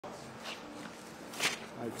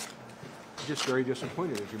I'm just very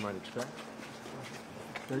disappointed, as you might expect.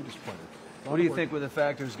 Very disappointed. What do you think were the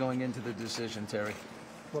factors going into the decision, Terry?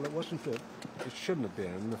 Well, it wasn't that, it shouldn't have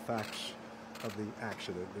been the facts of the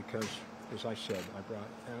accident because, as I said, I brought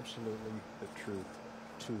absolutely the truth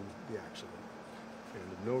to the accident.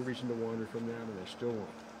 And no reason to wander from that, and I still won't.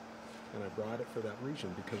 And I brought it for that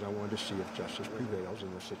reason because I wanted to see if justice prevails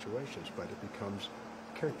in those situations. But it becomes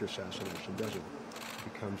character assassination, doesn't it?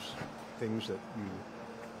 It becomes things that you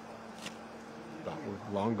thought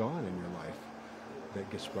were long gone in your life that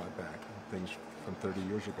gets brought back. Things from 30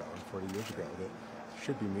 years ago and 40 years ago that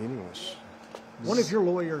should be meaningless. One of your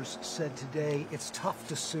lawyers said today it's tough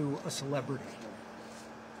to sue a celebrity.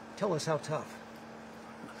 Tell us how tough.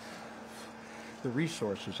 The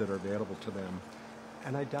resources that are available to them,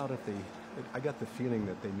 and I doubt if I got the feeling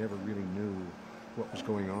that they never really knew what was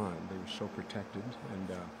going on. They were so protected, and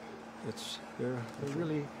they're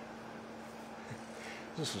really.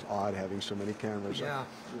 This is odd having so many cameras. Yeah.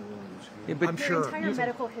 But I'm your sure. entire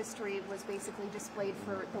medical history was basically displayed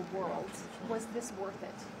for the world. Was this worth it?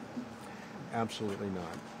 Absolutely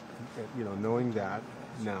not. You know, knowing that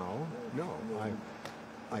now, no.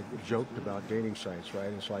 I joked about dating sites,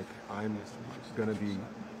 right? It's like I'm going to be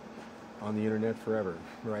on the internet forever,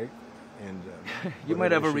 right? And You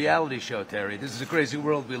might have a reality show, Terry. This is a crazy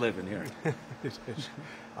world we live in here.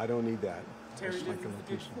 I don't need that. Terry, It's like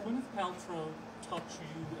did Gwyneth Paltrow touch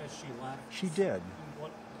you as she left? She did. And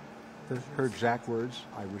what? Her exact words,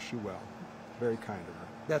 "I wish you well." Very kind of her.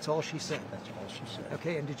 That's all she said. That's all she said.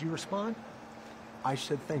 Okay, and did you respond? I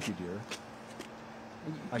said, "Thank you, dear."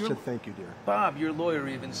 I said, "Thank you, dear." Bob, your lawyer,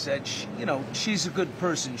 even said, she's a good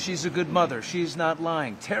person. She's a good mother. She's not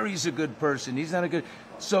lying. Terry's a good person. He's not a good...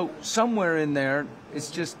 So somewhere in there, it's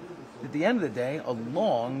just, at the end of the day,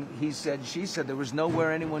 he said, she said, there was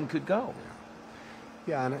nowhere anyone could go.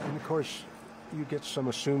 Yeah, and of course, you get some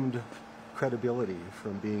assumed credibility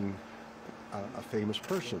from being a famous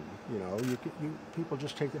person. You know, people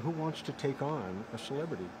just take it. Who wants to take on a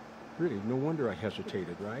celebrity? Really, no wonder I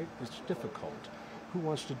hesitated, right? It's difficult. Who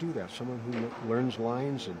wants to do that? Someone who learns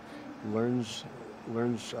lines and learns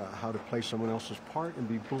how to play someone else's part and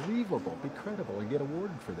be believable, be credible, and get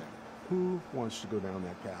awarded for that. Who wants to go down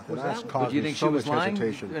that path? And that's caused Do you me think so she was much lying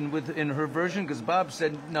hesitation. in her version? Because Bob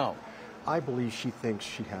said no. I believe she thinks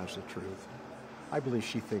she has the truth. I believe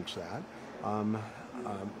she thinks that.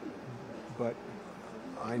 But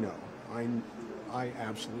I know. I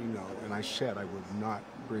absolutely know. And I said I would not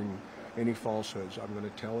bring any falsehoods. I'm going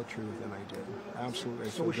to tell the truth, and I did. Absolutely.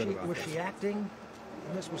 So was she acting?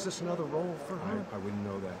 Was this another role for her? I wouldn't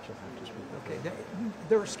know that. You'll have to speak. Okay,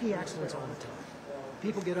 there are ski accidents all the time.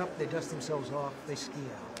 People get up, they dust themselves off, they ski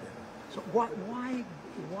out. So why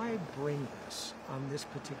bring this on this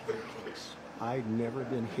particular case? I'd never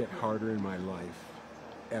been hit harder in my life,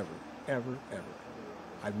 ever, ever, ever.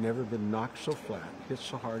 I've never been knocked so flat, hit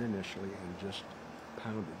so hard initially, and just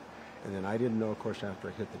pounded. And then I didn't know, of course, after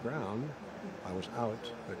I hit the ground, I was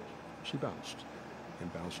out, but she bounced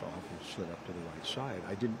and bounced off and slid up to the right side.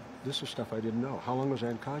 This is stuff I didn't know. How long was I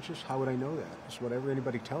unconscious? How would I know that? It's whatever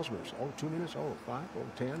anybody tells me. It's, 2 minutes, 5,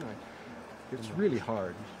 10. It's really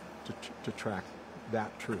hard to track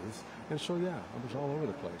that truth. And so, yeah, I was all over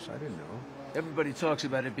the place. I didn't know. Everybody talks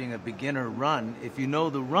about it being a beginner run. If you know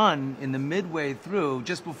the run, in the midway through,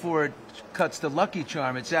 just before it cuts to Lucky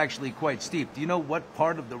Charm, it's actually quite steep. Do you know what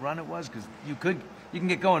part of the run it was? Because you can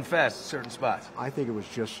get going fast at certain spots. I think it was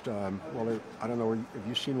just, I don't know, have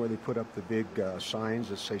you seen where they put up the big signs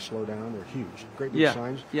that say slow down? They're huge, great big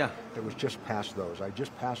signs. Yeah. It was just past those. I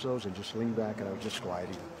just passed those and just leaned back and I was just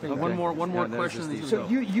gliding. Okay. One more question. So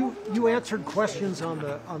you answered questions on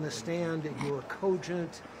the stand. You were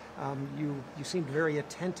cogent. You seemed very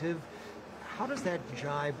attentive. How does that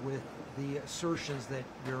jibe with the assertions that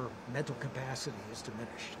your mental capacity is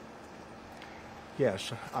diminished?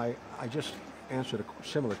 Yes, I just answered a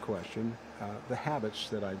similar question. The habits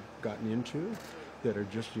that I've gotten into that are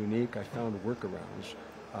just unique, I found workarounds,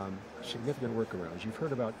 significant workarounds. You've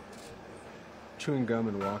heard about chewing gum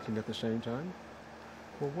and walking at the same time?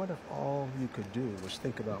 Well, what if all you could do was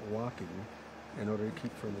think about walking in order to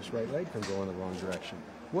keep from this right leg from going the wrong direction?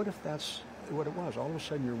 What if that's what it was? All of a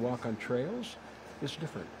sudden your walk on trails is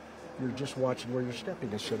different. You're just watching where you're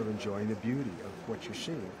stepping instead of enjoying the beauty of what you're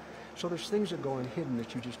seeing. So there's things that go on hidden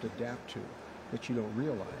that you just adapt to, that you don't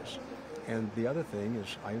realize. And the other thing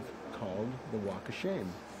is I've called the walk of shame.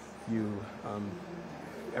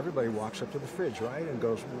 Everybody walks up to the fridge, right, and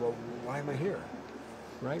goes, well, why am I here?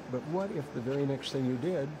 Right? But what if the very next thing you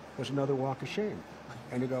did was another walk of shame?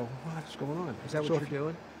 And you go, what's going on? Is that what you're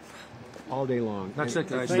doing? all day long. That's and it,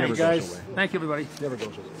 guys. It never Thank you, goes away. Thank you, everybody. Never goes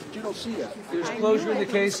away. But you don't see it. There's closure in the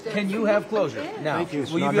case. Can you have closure? Now, Thank you.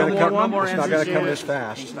 It's will you not be able gonna to come- one more It's not answer? going to come this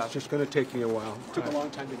fast. It's just going to take me a while. It took a long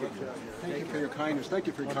time to get here. Thank you for your kindness. Thank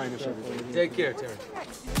you for your kindness, everybody. Take care, Terry.